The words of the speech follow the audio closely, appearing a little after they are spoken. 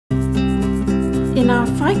In our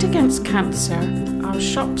fight against cancer, our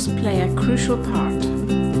shops play a crucial part.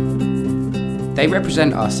 They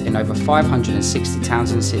represent us in over 560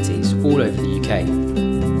 towns and cities all over the UK.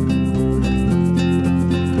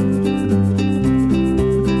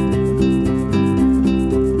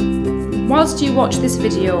 Whilst you watch this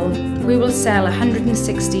video, we will sell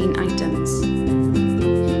 116 items.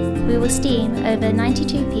 We will steam over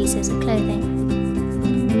 92 pieces of clothing.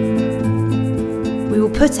 We will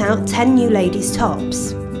put out 10 new ladies'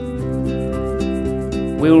 tops.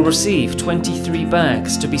 We will receive 23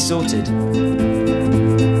 bags to be sorted.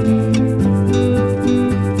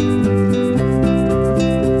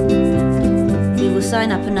 We will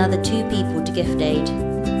sign up another 2 people to gift aid.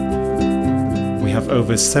 We have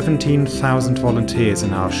over 17,000 volunteers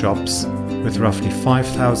in our shops, with roughly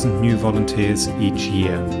 5,000 new volunteers each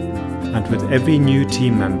year. And with every new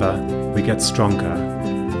team member, we get stronger.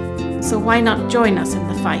 So why not join us in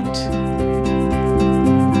the fight?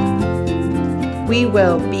 We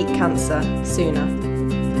will beat cancer sooner.